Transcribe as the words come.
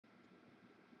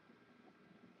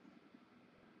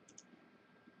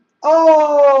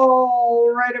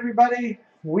All right, everybody,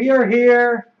 we are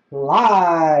here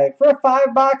live for a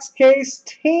 5-box case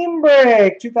team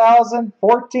break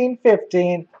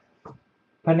 2014-15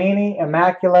 Panini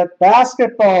Immaculate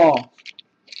Basketball.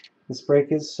 This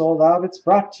break is sold out. It's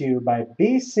brought to you by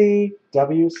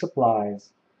BCW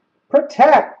Supplies.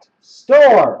 Protect,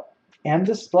 store, and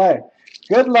display.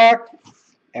 Good luck,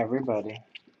 everybody.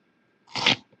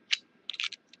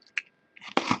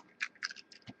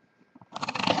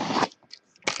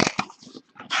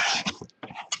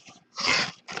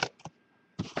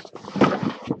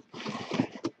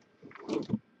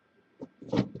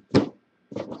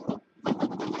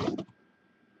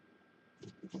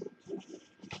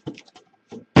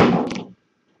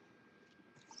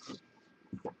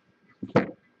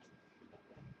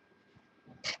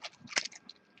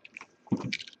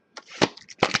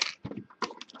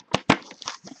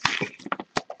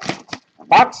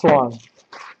 Box one.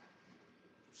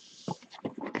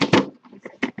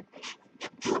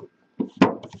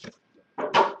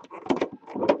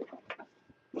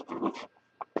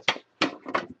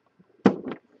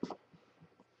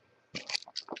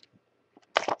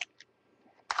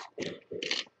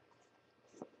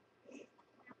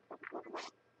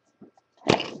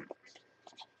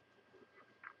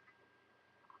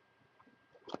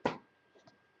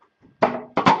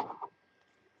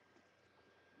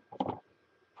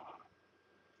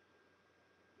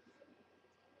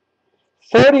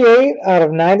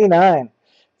 /99.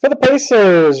 For the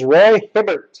Pacers, Roy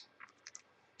Hibbert.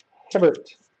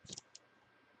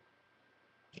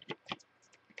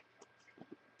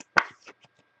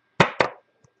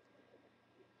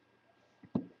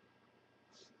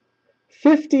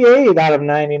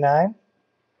 58/99.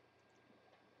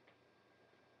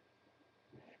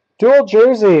 Dual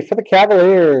jersey for the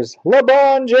Cavaliers,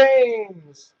 LeBron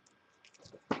James.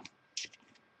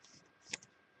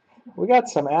 We got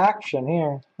some action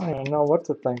here. I don't even know what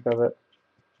to think of it.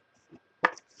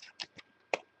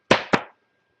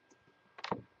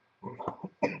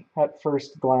 At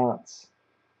first glance.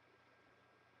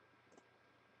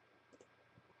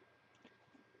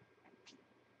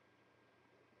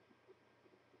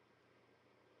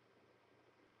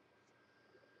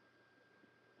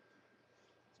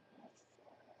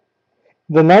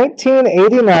 The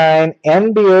 1989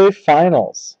 NBA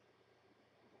Finals.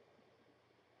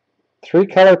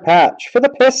 3-color patch for the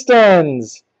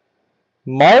Pistons,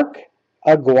 Mark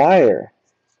Aguirre.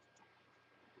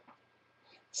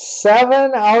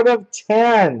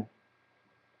 7/10.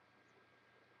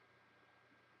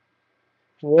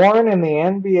 Worn in the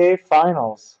NBA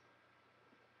Finals.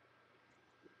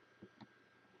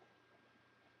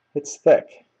 It's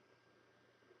thick.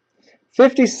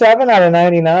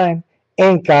 57/99.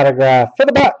 Ink autograph for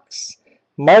the Bucks,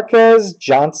 Marquez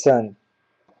Johnson.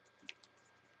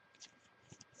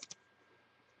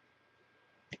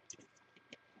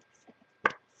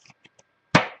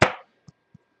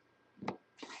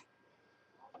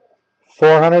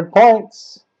 $400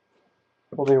 points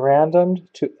will be randomed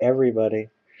to everybody.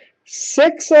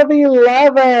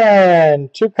 6/11.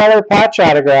 2-color patch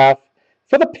autograph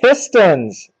for the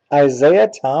Pistons, Isaiah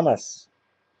Thomas.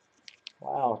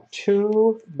 Wow,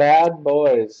 2 bad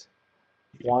boys,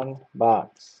 1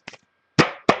 box.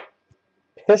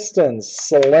 Pistons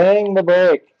slaying the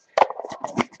break.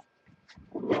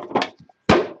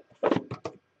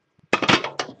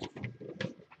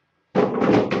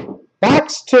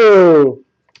 Box 2.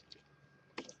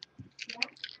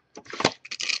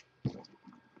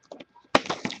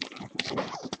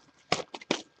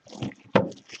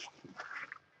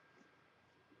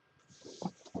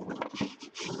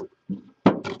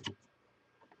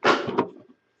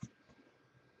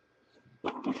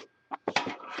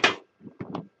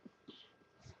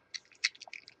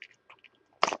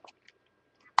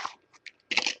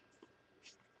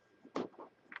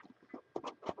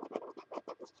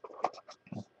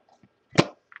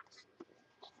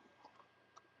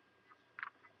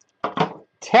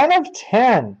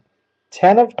 /10.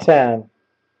 10/10.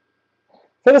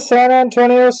 For the San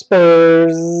Antonio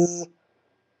Spurs,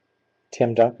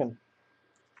 Tim Duncan.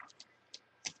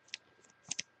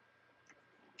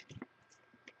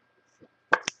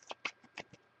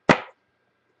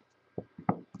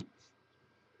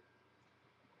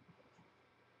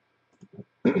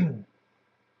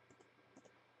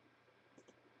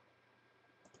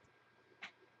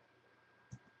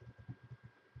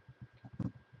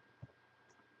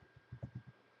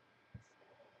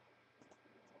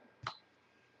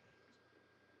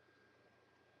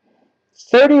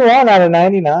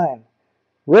 /31/99.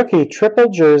 Rookie triple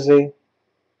jersey.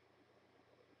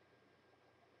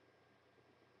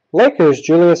 Lakers,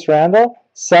 Julius Randle.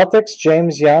 Celtics,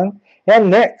 James Young.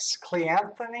 And Knicks,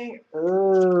 Cleanthony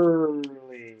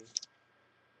Early.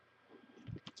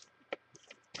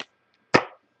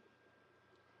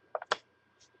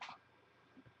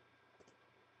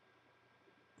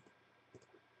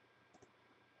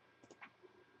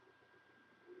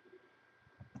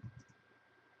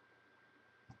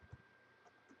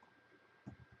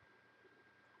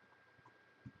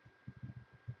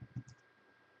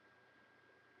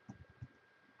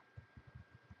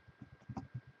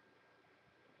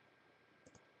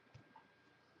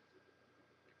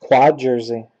 Quad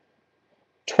jersey.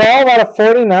 12 out of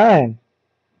 49.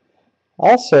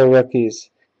 Also rookies.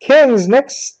 Kings, Nick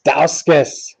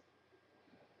Stauskas.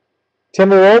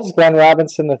 Timberwolves, Glenn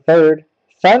Robinson III.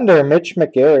 Thunder, Mitch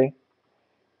McGary.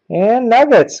 And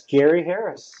Nuggets, Gary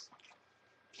Harris.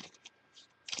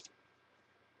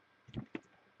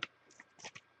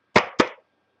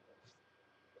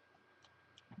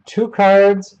 Two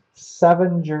cards,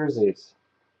 7 jerseys.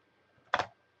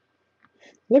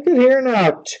 Look at here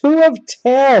now. 2 of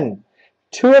 10.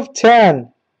 2 of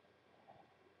 10.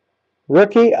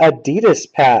 Rookie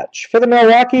Adidas patch. For the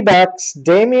Milwaukee Bucks,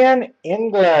 Damian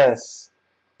Inglis.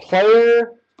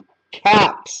 Player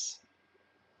caps.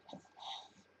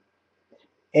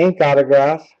 Ink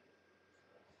autograph.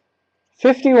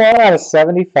 51 out of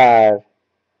 75.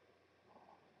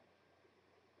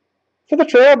 For the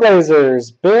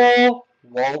Trailblazers, Bill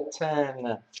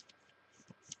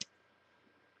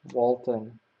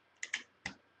Walton.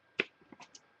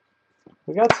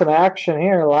 We got some action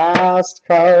here. Last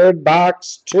card,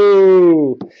 box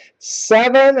 2.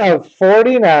 7 of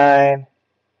 49.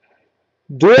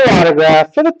 Dual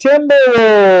autograph for the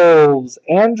Timberwolves.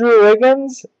 Andrew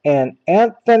Wiggins and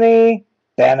Anthony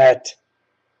Bennett.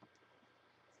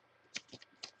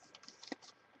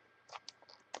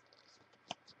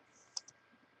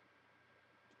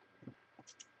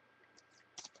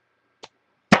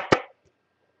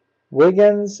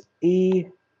 Wiggins E.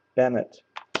 Bennett.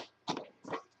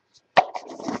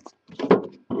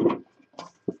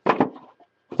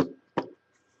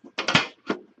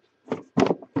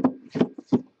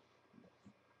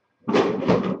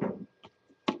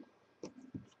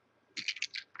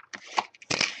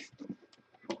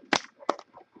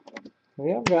 We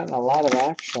have gotten a lot of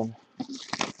action.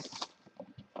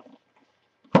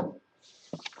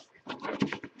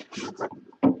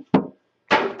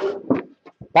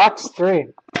 Box 3.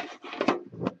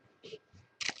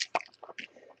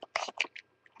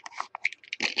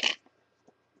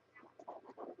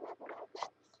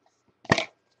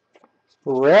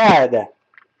 Red.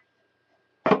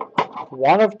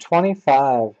 1 of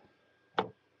 25.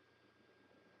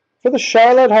 For the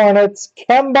Charlotte Hornets,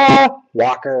 Kemba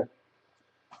Walker.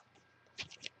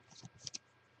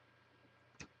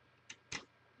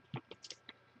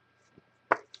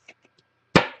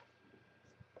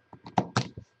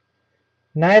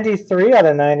 '93 out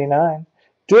of 99.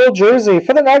 Dual jersey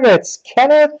for the Nuggets,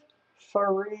 Kenneth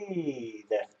Faried.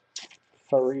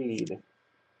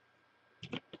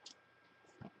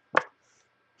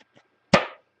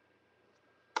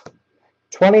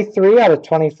 23 out of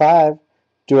 25.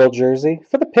 Dual jersey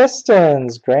for the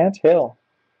Pistons, Grant Hill.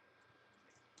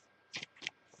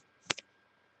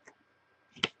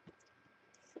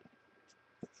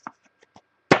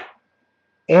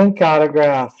 Ink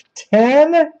autograph,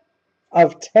 10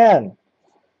 of 10.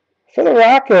 For the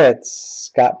Rockets,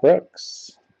 Scott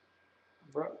Brooks.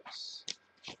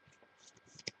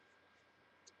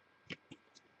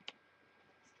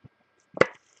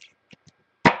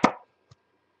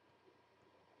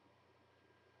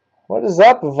 What is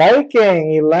up,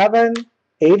 Viking? 11,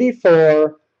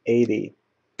 84, 80.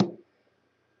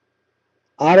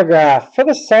 Autograph for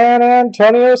the San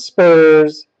Antonio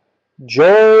Spurs,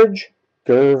 George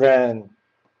Gervin.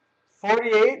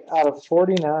 48 out of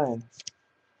 49.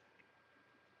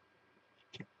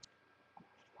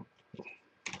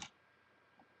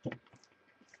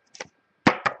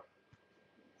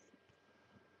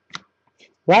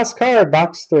 Last card,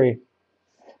 box 3.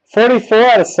 44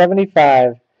 out of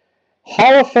 75.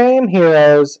 Hall of Fame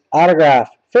Heroes autograph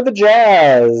for the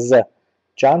Jazz,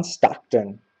 John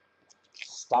Stockton.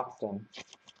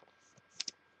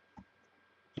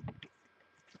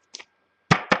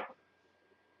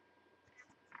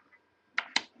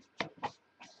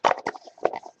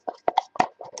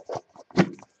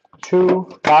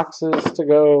 Two boxes to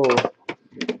go.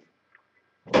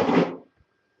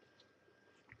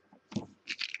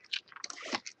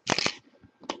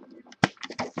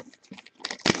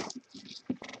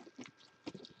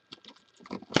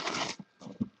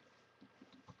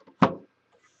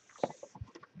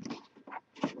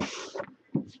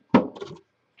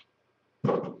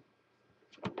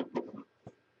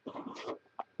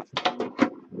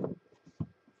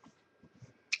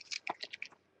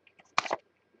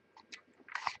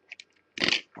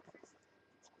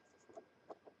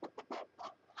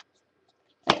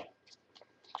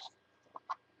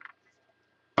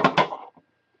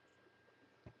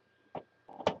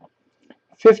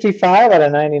 55 out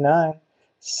of 99.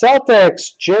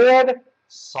 Celtics, Jared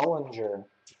Sullinger.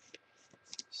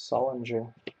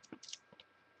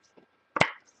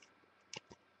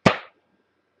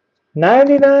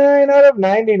 99 out of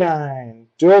 99.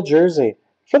 Dual jersey.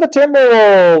 For the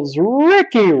Timberwolves,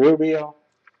 Ricky Rubio.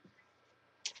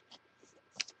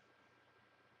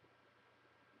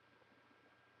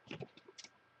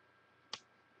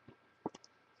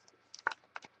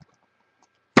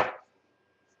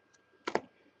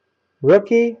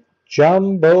 Rookie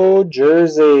jumbo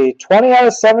jersey. 20 out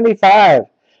of 75.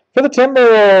 For the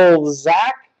Timberwolves,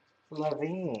 Zach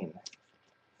LaVine.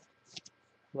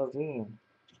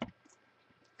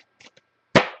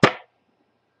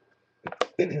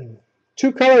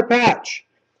 Two-color patch.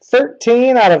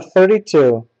 13 out of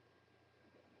 32.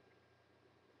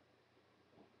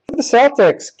 For the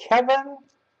Celtics, Kevin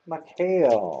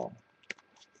McHale.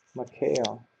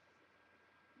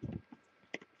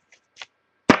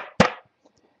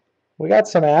 We got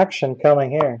some action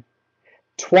coming here.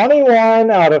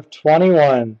 21 out of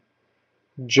 21.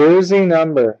 Jersey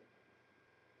number.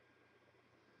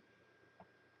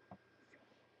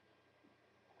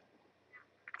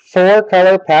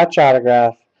 Four-color patch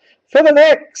autograph. For the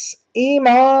Knicks,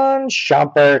 Iman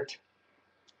Shumpert.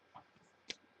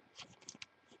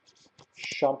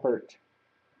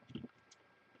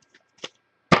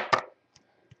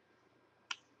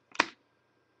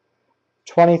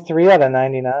 23 out of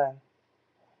 99.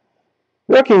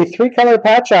 Rookie, three-color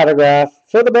patch autograph.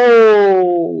 For the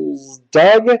Bulls,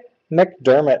 Doug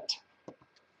McDermott.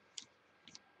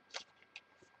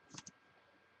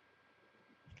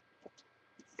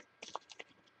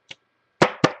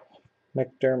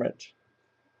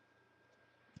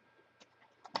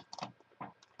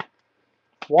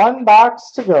 One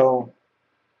box to go.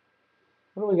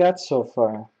 What do we got so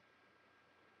far?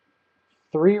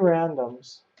 3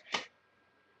 randoms.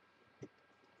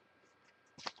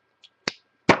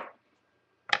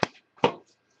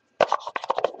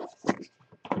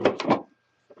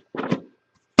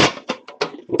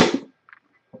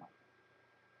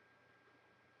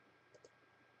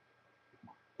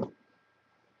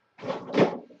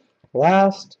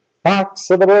 Last box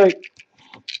of the break.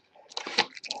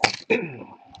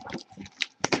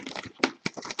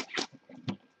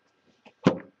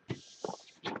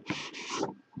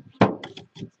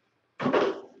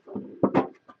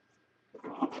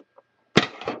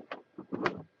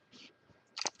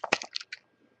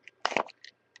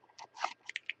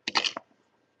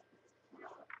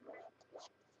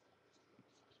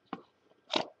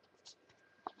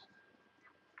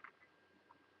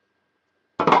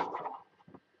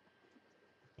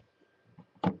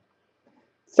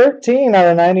 $13 out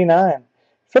of 99.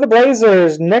 For the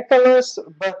Blazers, Nicholas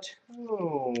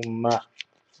Batum.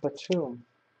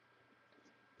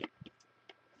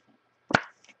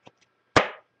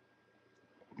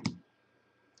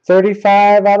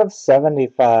 35 out of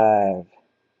 75.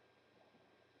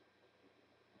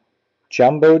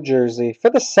 Jumbo jersey. For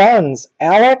the Suns,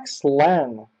 Alex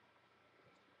Len.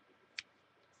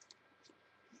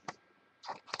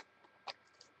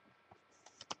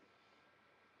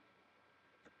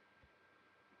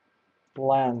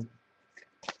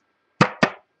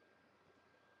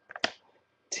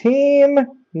 Team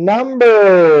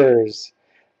numbers.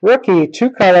 Rookie,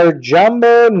 two-color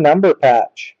jumbo number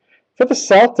patch. For the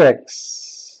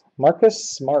Celtics, Marcus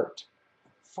Smart.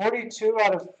 42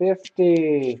 out of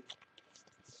 50.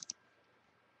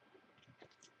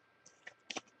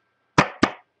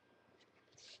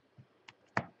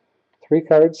 Three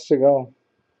cards to go.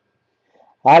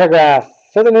 Autograph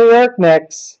for the New York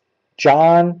Knicks,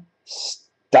 John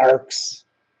Starks.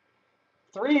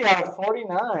 3 out of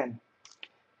 49.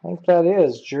 I think that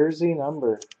is jersey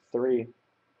number 3.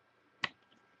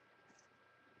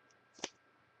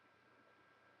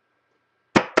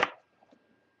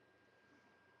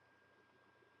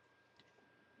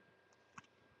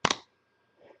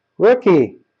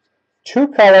 Rookie,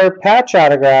 two-color patch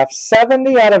autograph,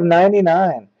 70 out of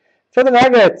 99. For the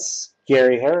Nuggets,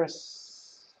 Gary Harris.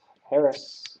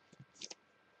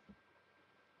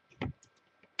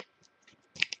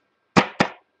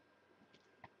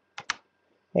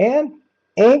 And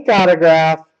ink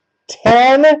autograph,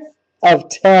 10 of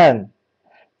 10.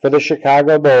 For the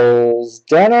Chicago Bulls,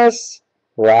 Dennis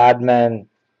Rodman.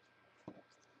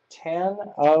 10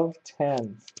 of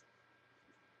 10.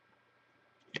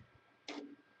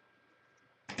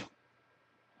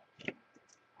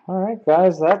 All right,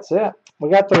 guys, that's it. We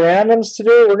got the randoms to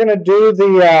do. We're going to do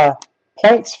the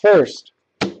points first.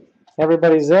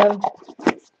 Everybody's in.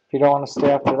 If you don't want to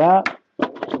stay after that,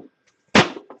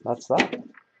 that's that.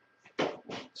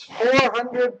 It's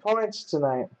 400 points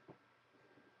tonight.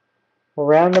 We'll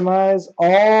randomize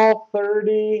all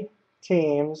 30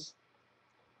 teams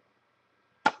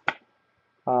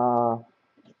 3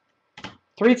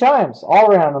 times. All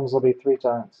randoms will be 3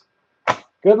 times.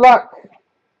 Good luck.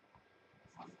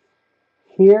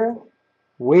 Here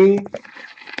we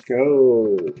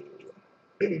go.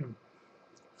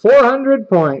 400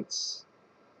 points.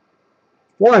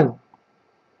 1,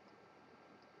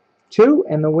 2,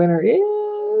 and the winner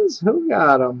is, who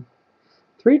got them?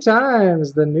 3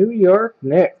 times, the New York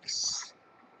Knicks.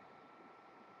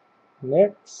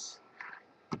 Knicks.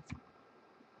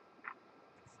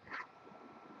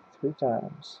 3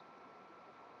 times.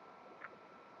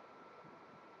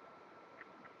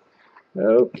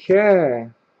 Okay.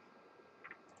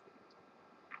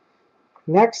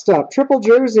 Next up, triple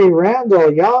jersey,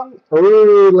 Randall Young,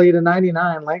 early to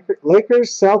 99.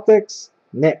 Lakers, Celtics,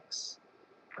 Knicks.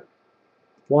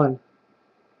 1,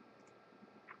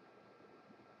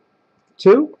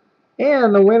 2,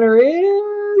 and the winner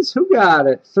is, who got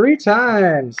it? 3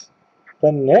 times.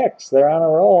 The Knicks, they're on a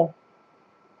roll.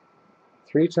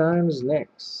 3 times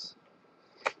Knicks.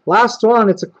 Last one,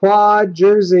 it's a quad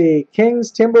jersey.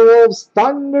 Kings, Timberwolves,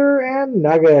 Thunder, and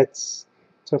Nuggets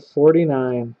to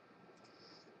 49.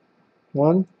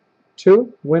 1,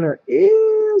 2, winner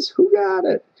is, who got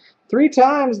it? 3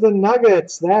 times the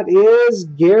Nuggets. That is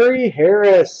Gary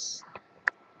Harris.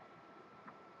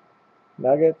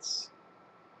 Nuggets,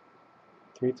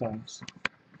 3 times.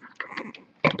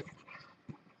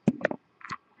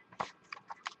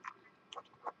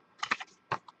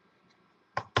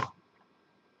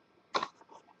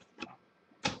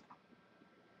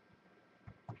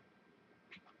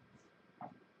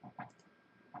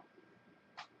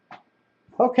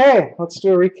 Okay, let's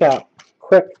do a recap.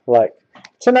 Quick like.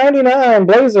 To 99,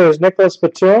 Blazers, Nicholas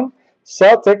Batum.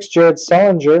 Celtics, Jared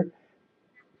Sullinger.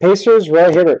 Pacers,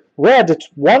 Roy Hibbert. Red to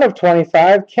 1 of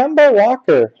 25, Kemba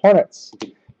Walker. Hornets.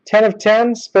 10 of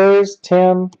 10, Spurs,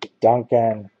 Tim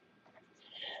Duncan.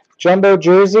 Jumbo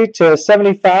jersey to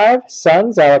 75,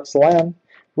 Suns, Alex Len.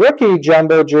 Rookie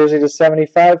jumbo jersey to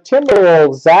 75,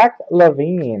 Timberwolves, Zach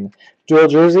LaVine. Dual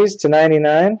jerseys to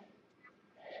 99,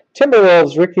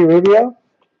 Timberwolves, Ricky Rubio.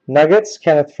 Nuggets,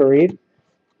 Kenneth Faried.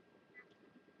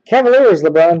 Cavaliers,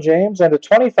 LeBron James. And to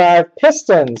 25,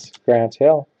 Pistons, Grant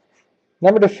Hill.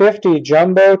 Number to 50,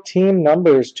 jumbo team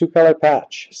numbers, 2-color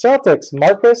patch. Celtics,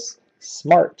 Marcus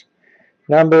Smart.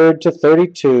 Numbered to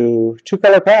 32,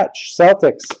 2-color patch.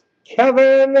 Celtics,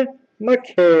 Kevin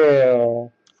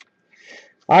McHale.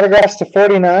 Autographs to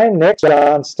 49, Knicks,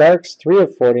 John Starks, 3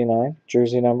 of 49,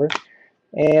 jersey number.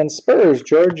 And Spurs,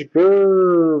 George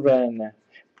Gervin.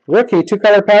 Rookie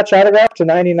 2-color patch autograph to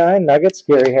 99, Nuggets,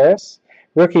 Gary Harris.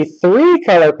 Rookie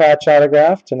 3-color patch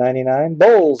autograph to 99,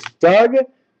 Bulls, Doug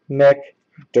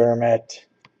McDermott.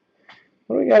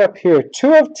 What do we got up here?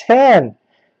 2 of 10,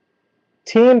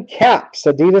 Team Caps,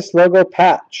 Adidas logo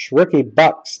patch. Rookie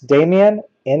Bucks, Damian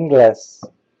Inglis.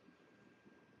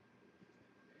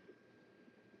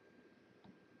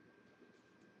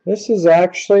 This is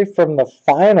actually from the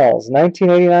finals,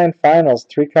 1989 finals,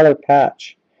 3-color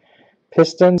patch.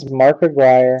 Pistons, Mark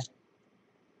Aguirre.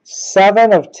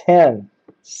 7 of 10.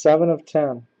 7 of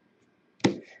 10.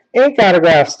 Ink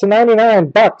autographs to 99,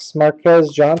 Bucks, Marquez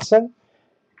Johnson.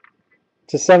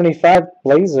 To 75,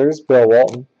 Blazers, Bill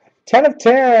Walton. 10 of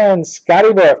 10,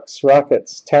 Scotty Brooks,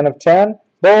 Rockets. 10 of 10,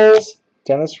 Bulls,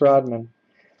 Dennis Rodman.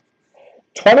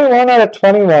 21 out of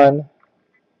 21,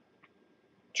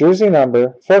 jersey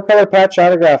number, 4-color patch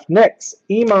autograph, Knicks,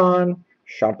 Iman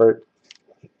Shumpert.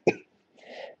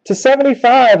 To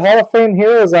 75, Hall of Fame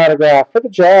Heroes autograph for the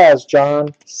Jazz, John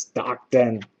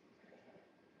Stockton.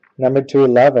 Numbered to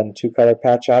 11, 2-color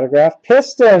patch autograph,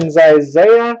 Pistons,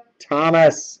 Isaiah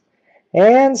Thomas.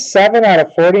 And 7 out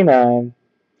of 49,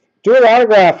 dual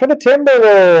autograph for the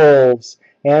Timberwolves,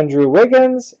 Andrew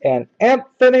Wiggins and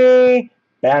Anthony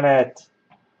Bennett.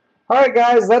 All right,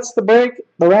 guys, that's the break,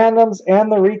 the randoms,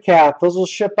 and the recap. Those will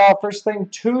ship out first thing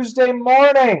Tuesday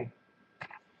morning.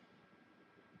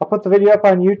 I'll put the video up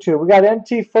on YouTube. We got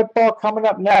NT football coming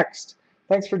up next.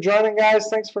 Thanks for joining, guys.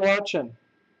 Thanks for watching.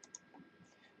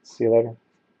 See you later.